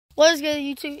What's good,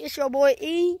 YouTube? It's your boy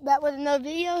E, back with another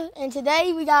video. And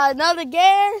today we got another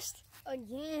guest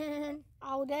again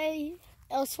all day.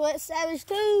 El Sweat Savage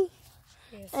 2.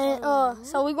 Yes, and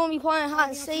so we're gonna be playing hide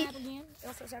and seek.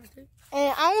 El Sweat Savage 2.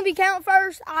 And I'm gonna be counting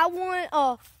first. I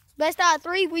want best out of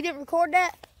 3. We didn't record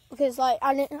that because like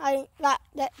I didn't got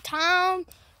that time.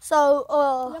 So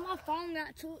yeah, my phone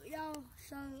got took, y'all.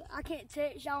 So I can't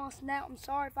text y'all on Snap. I'm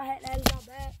sorry if I hadn't added y'all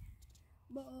back.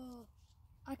 But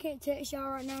I can't text y'all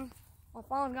right now. My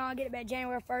phone's gonna get it back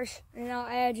January 1st, and I'll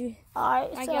add you.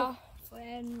 alright, Thank y'all for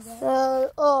adding me back.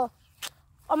 So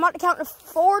I'm about to count to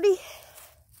 40.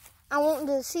 I want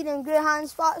to see them good hiding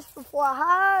spots before I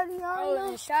hide. You know?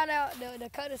 And shout out to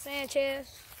Dakota Sanchez.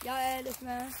 Y'all add this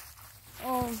man.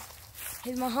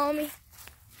 He's my homie.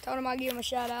 Told him I'd give him a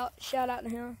shout out. Shout out to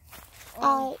him.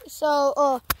 Alright,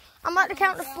 so I'm about to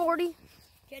count to 40.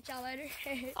 Catch y'all later.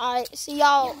 Alright, see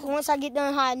y'all once I get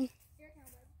done hiding.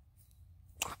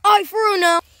 Alright, for real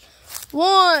now.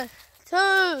 1,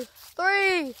 2,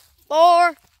 3,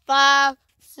 4, 5,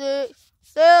 6,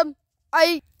 7,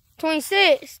 8,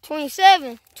 26,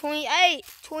 27, 28,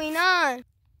 29,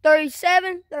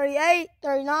 37, 38,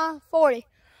 39, 40.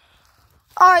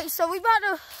 Alright, so we about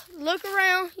to look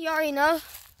around. You already know.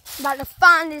 About to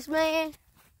find this man.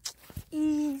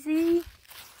 Easy.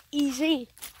 Easy.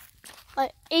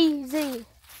 Like easy.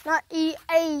 Not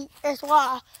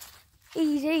E-A-S-Y.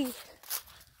 Easy.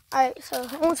 Alright, so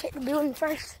I'm gonna check the building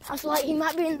first. I feel like he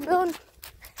might be in the building.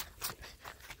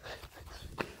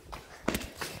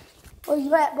 Where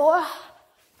you at, boy?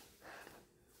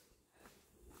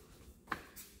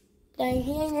 Dang,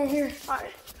 he ain't in here.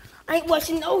 Alright. I ain't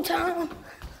wasting no time.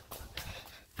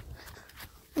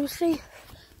 Let me see. I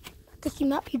think he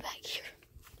might be back here.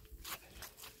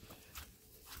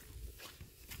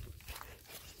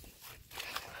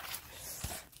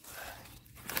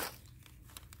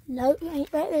 Nope, he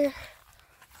ain't back there.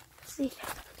 Let's see.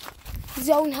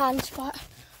 Zone hiding spot.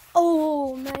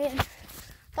 Oh, man.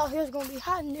 Thought he was going to be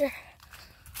hiding there.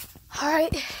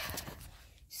 Alright.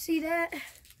 See that?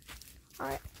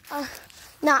 Alright.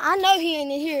 Now, I know he ain't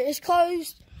in here. It's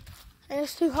closed. And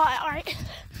it's too hot. Alright.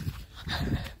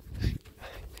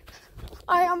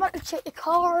 Alright, I'm about to check the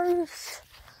cars.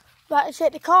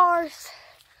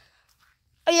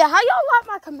 Oh, yeah, how y'all like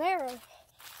my Camaro?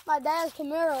 My dad's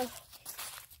Camaro.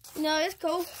 No, it's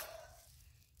cool.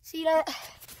 See that?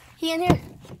 He in here.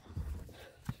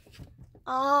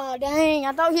 Oh, dang.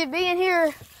 I thought he'd be in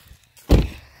here.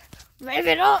 Rev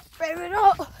it up.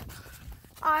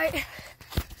 Alright.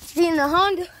 Is he in the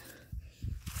Honda?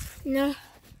 No.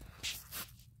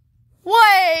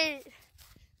 Wait.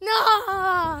 No.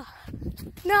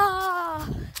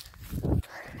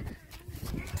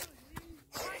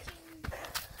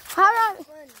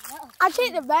 I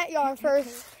checked the backyard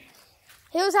first.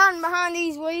 He was hiding behind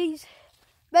these weeds.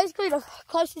 Basically the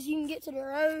closest you can get to the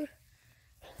road.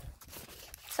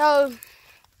 So,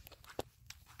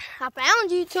 I found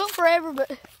you. Took forever,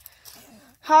 but...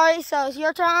 Alright, so it's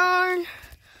your turn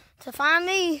to find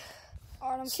me.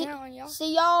 Alright, I'm counting, y'all.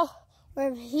 See y'all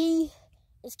where he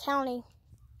is counting.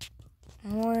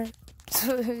 1,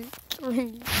 2,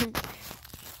 3,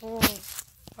 4,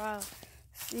 5,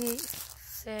 6,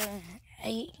 7,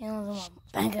 8. It was in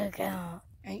my bank account.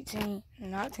 18,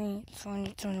 19,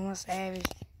 20, 21 Savage,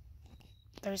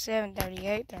 37,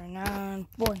 38, 39,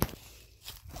 40.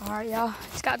 Alright, y'all.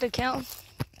 Just got to count.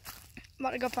 I'm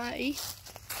about to go find E.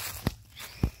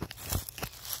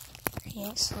 He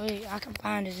ain't sweet. I can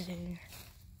find this dude.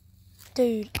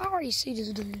 Dude, I already see this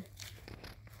dude.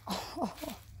 Oh,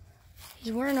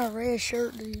 he's wearing a red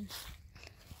shirt, dude.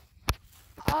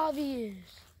 Obvious.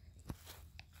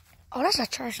 Oh, that's a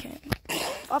trash can.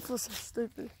 I feel so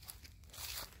stupid.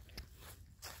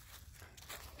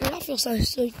 Dude, I feel so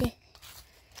stupid.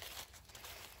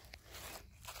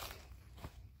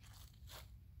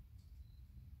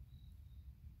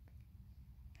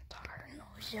 Tired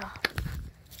noise, y'all.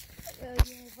 Yeah,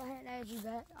 if I hadn't added you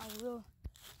back, I will.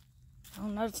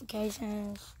 On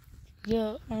notifications.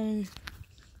 Yeah,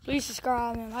 please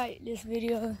subscribe and like this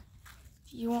video.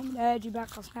 If you want me to add you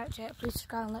back on Snapchat, please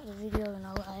subscribe and like the video and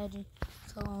I'll add you.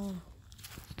 So,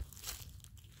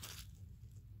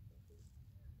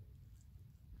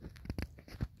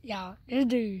 y'all, this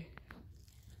dude.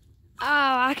 Oh,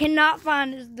 I cannot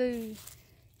find this dude.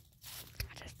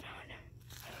 I just found him.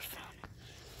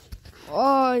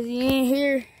 Oh, is he in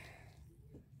here?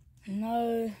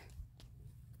 No.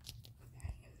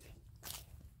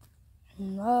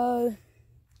 No.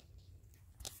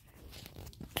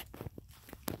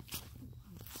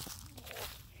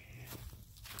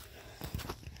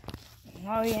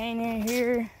 No, he ain't in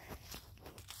here.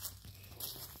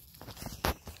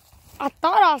 I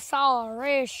thought I saw a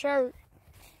red shirt,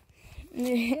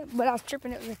 but I was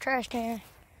tripping. It was a trash can.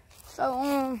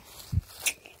 So,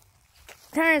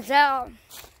 turns out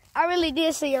I really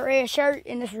did see a red shirt,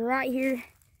 and it's right here.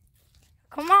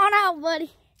 Come on out,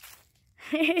 buddy.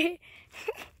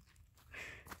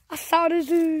 I saw this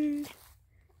dude.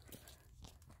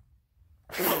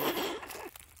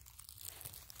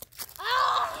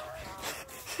 Oh!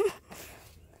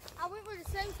 I went with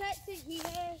the same tactic he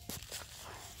had.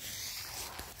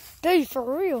 Dude,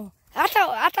 for real. I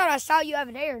thought I saw you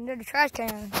over there near the trash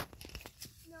can.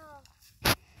 No.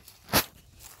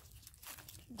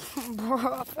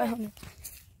 Bro, I found it.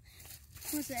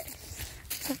 What's that?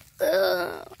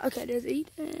 Okay, there's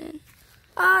Ethan.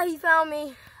 Ah, he found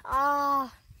me.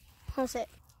 What's that?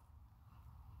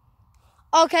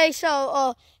 Okay,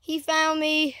 so he found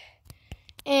me,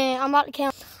 and I'm about to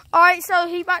count. All right, so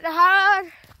he about to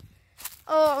hide.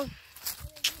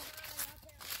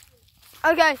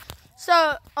 Okay,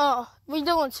 so we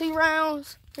doing 2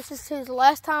 rounds. This is his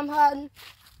last time hiding,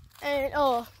 and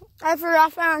after I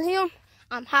found him,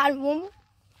 I'm hiding one more.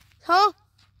 Huh?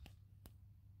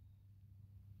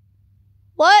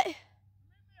 What?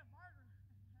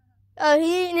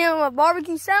 He eating him a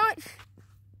barbecue sandwich?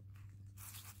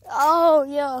 Oh,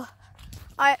 yeah.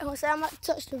 Alright, so I'm about to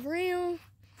touch the rim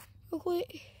real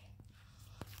quick.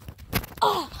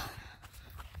 Oh,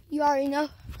 you already know.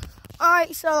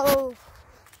 Alright, so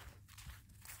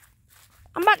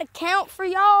I'm about to count for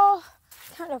y'all.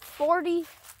 Count to 40.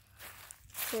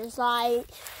 There's like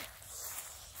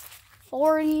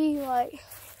 40, like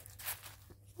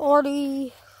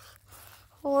 40.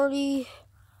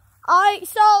 Alright,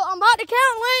 so I'm about to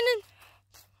count, Landon.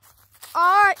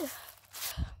 Alright.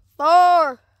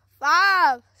 4,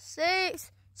 5,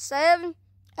 6, 7,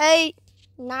 8,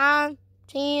 9,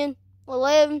 10,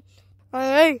 11,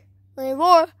 28,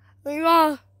 24,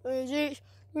 25, 26,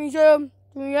 27,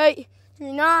 28,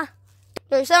 29,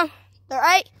 37,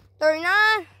 38,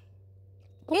 39,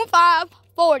 25,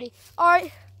 40.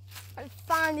 Alright. Let's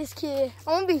find this kid.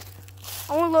 I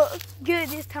wanna look good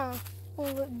this time. I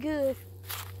wanna look good.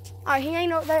 Alright, he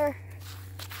ain't up there.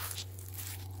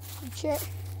 Check.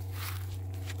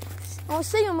 I don't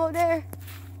see him up there.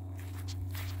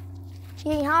 He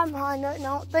ain't hiding behind nothing, I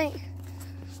don't think.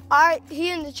 Alright,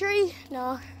 he in the tree?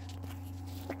 No.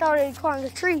 I thought he'd climbed the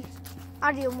tree.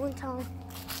 I did one time.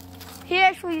 He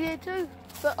actually did too,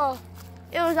 but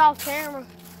it was off camera.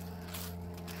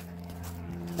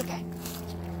 Okay.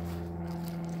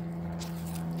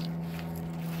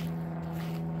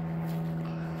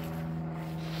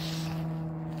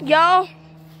 Y'all,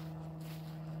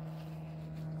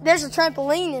 there's a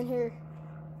trampoline in here.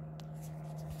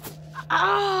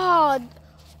 Oh,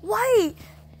 wait,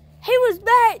 he was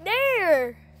back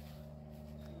there.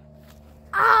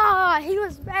 He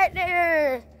was back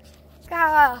there.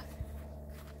 God.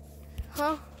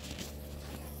 Huh?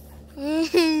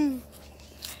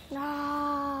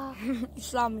 Nah. You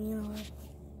saw me, you know.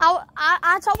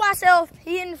 I told myself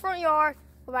he in the front yard,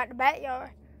 about the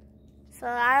backyard. So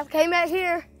I came back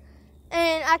here,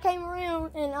 and I came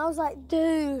around, and I was like,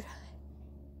 dude,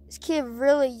 this kid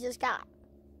really just got,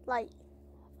 like,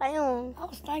 found. I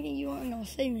was thinking you weren't gonna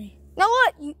see me. You know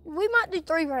what? We might do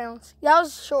 3 rounds. Yeah, that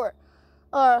was short.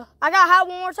 I gotta hide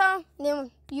one more time, and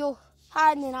then you'll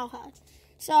hide, and then I'll hide.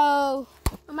 So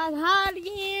I'm about to hide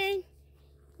again.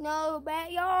 No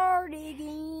backyard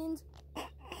diggings.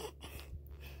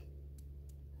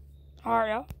 All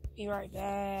right, y'all. Be right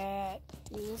back.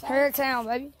 Here town,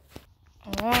 baby.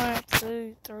 1,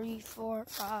 2, 3, 4,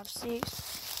 5, 6,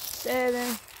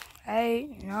 7,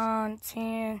 8, 9,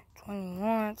 10,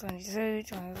 21, 22,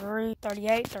 23,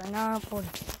 38, 39, 40.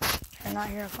 They're not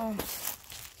here at home.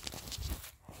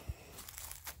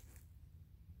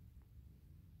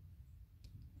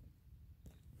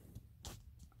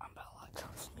 I'm about to like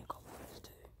come sneak up on this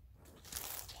dude.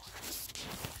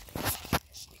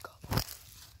 Sneak up.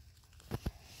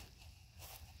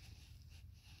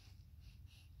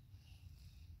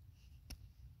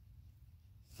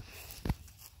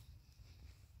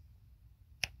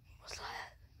 What's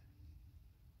that?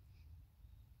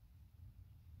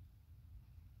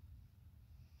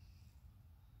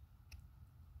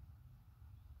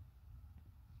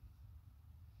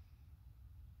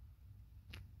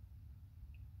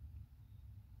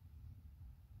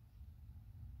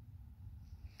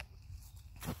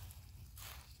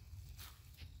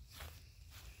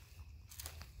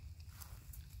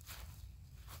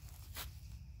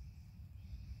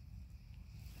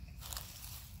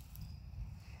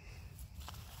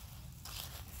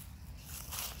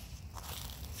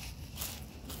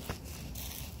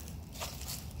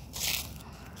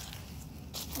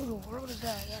 Who the world is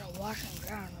that? I got a wash and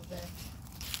dry on the bed.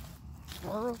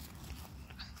 World.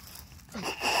 I'm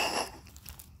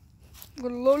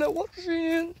gonna load that wash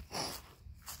machine.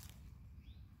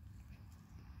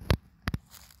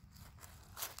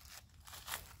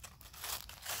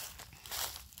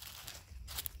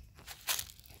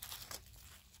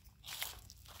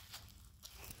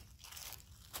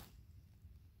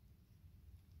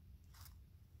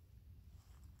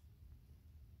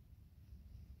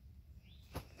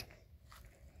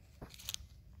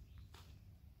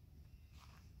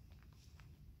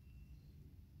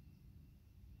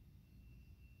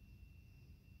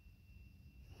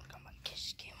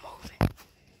 Just keep moving.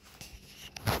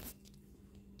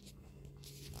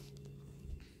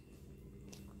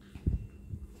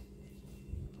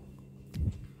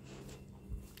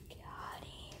 Got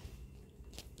him.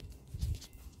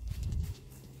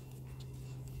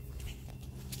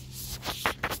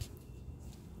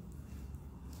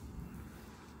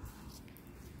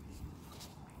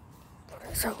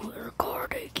 There's a little car,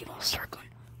 dude. Keep on circling.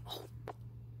 Oh.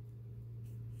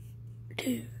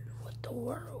 Dude, what the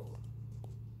world?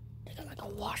 They got like a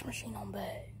wash machine on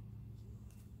bed.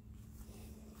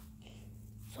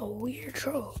 It's a weird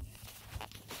truck.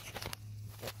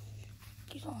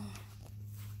 Keep on.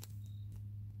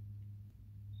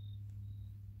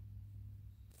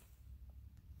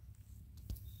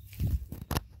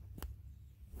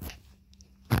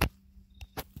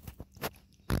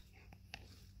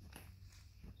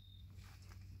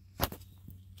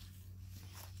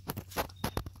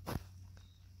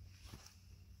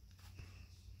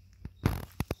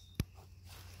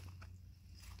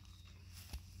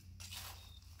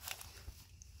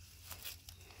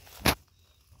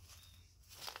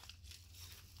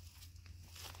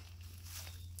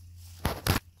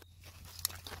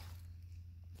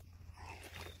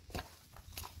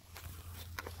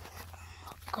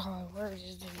 God, where is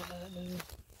this dude?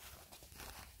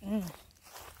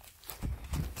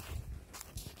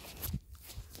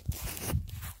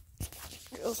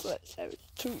 Feels like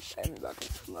 270 back in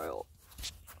the smile.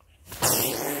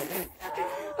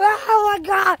 Oh my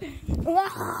God!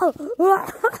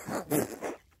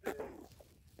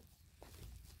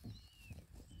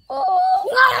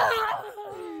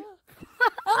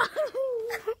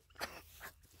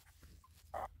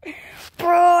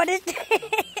 Bro, this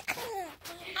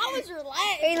I was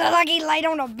relaxed. he looked like he laid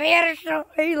on a bed or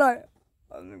something. He like,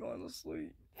 I'm going to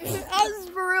sleep. I was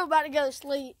for real about to go to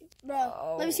sleep, bro.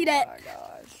 Oh, let me see that. my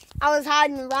gosh. I was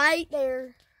hiding right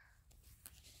there.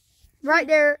 Right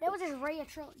there. That was his red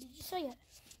truck. Did you see it?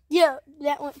 Yeah,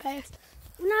 that went past.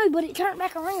 No, but it turned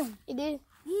back around. It did.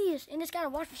 Yes, and it's got a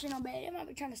wash machine on bed. It might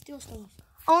be trying to steal stuff.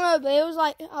 I don't know, but it was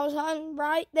like I was hiding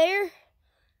right there.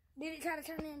 Did it try to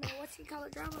turn into what you call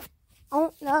it, driver? I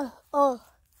don't know. Oh.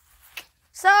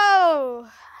 So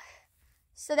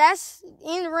that's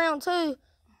end of round 2. You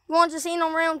want to just end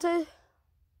on round 2?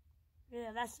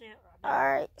 Yeah, that's it.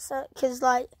 Alright, so, cause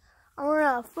like, I'm running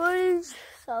out of footage,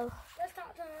 so. Let's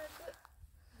talk to him real quick.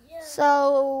 Yeah.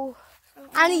 So,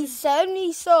 I need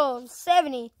 70 subs,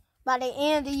 70 by the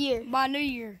end of the year. By New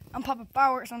Year. I'm popping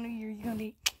fireworks on New Year. You're gonna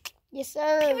be. Yes,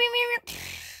 sir. You're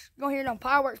gonna hear them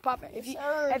fireworks popping. If you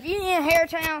in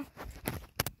Hairtown,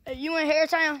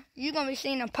 you're gonna be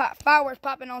seeing them fireworks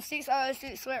popping on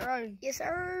 606 Sweat Road. Yes,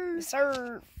 sir. Yes,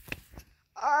 sir.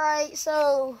 Alright,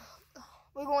 so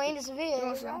we're gonna end this video.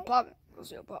 Go see them Right? popping. Go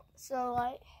see them pop. So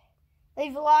like,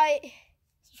 leave a like,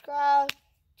 subscribe,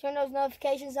 turn those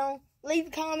notifications on, leave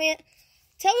a comment.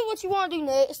 Tell me what you want to do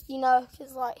next, you know,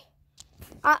 cause like,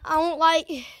 I don't like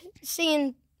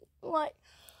seeing, like,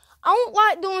 I don't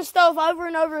like doing stuff over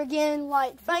and over again.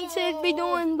 Like, Fangs would be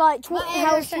doing like 20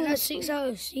 hours.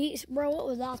 606, bro. What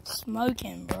was I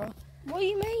smoking, bro? What do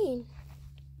you mean?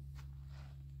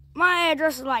 My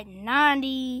address is like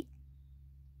 90.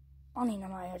 I don't even know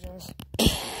my address.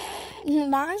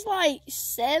 Mine's like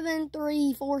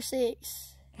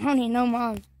 7346. I don't even know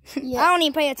mine. Yeah. I don't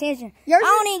even pay attention. Yours I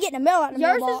don't even get the mail out the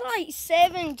Yours mailbox. is like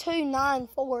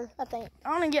 7294, I think. I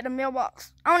don't even get the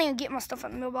mailbox. I don't even get my stuff out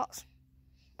the mailbox.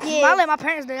 Yeah. I let my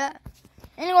parents do that.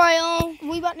 Anyway,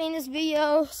 we about to end this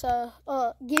video, so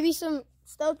give you some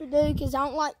stuff to do, because I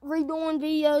don't like redoing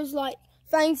videos. Like,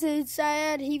 Fangs is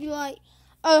sad. He'd be like,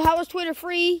 oh, how was Twitter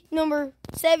free? Number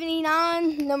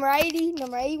 79, number 80,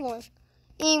 number 81.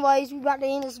 Anyways, we about to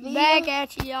end this video. Back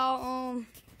at you, y'all.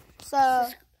 So,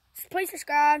 Please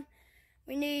subscribe.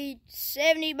 We need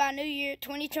 70 by New Year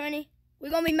 2020. We're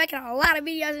going to be making a lot of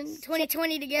videos in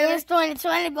 2020 together. it's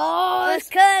 2020, boys. Us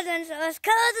cousins are going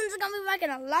to be making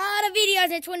a lot of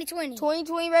videos in 2020.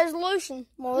 2020 resolution.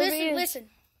 More videos. Listen.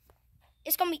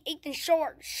 It's going to be Ethan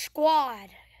Short Squad.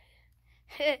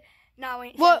 No, we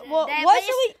ain't What said what that, what but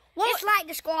should we? What, It's like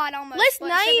the squad almost. let's but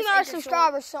except name it's our extra short.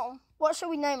 subscribers something. What should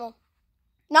we name them?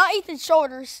 Not Ethan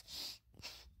Shoulders.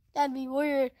 That'd be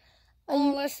weird.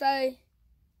 Let's say.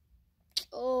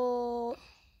 I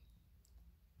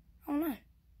don't know.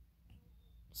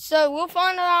 So we'll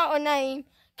find out a name.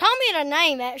 Comment a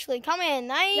name, actually. Comment a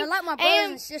name. Yeah, like my brothers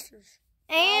and sisters.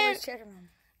 And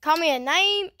comment a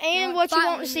name and Yeah, what you find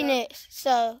want to me, see though. next.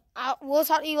 So we'll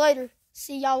talk to you later.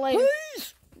 See y'all later.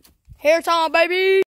 Peace. Hair time, baby.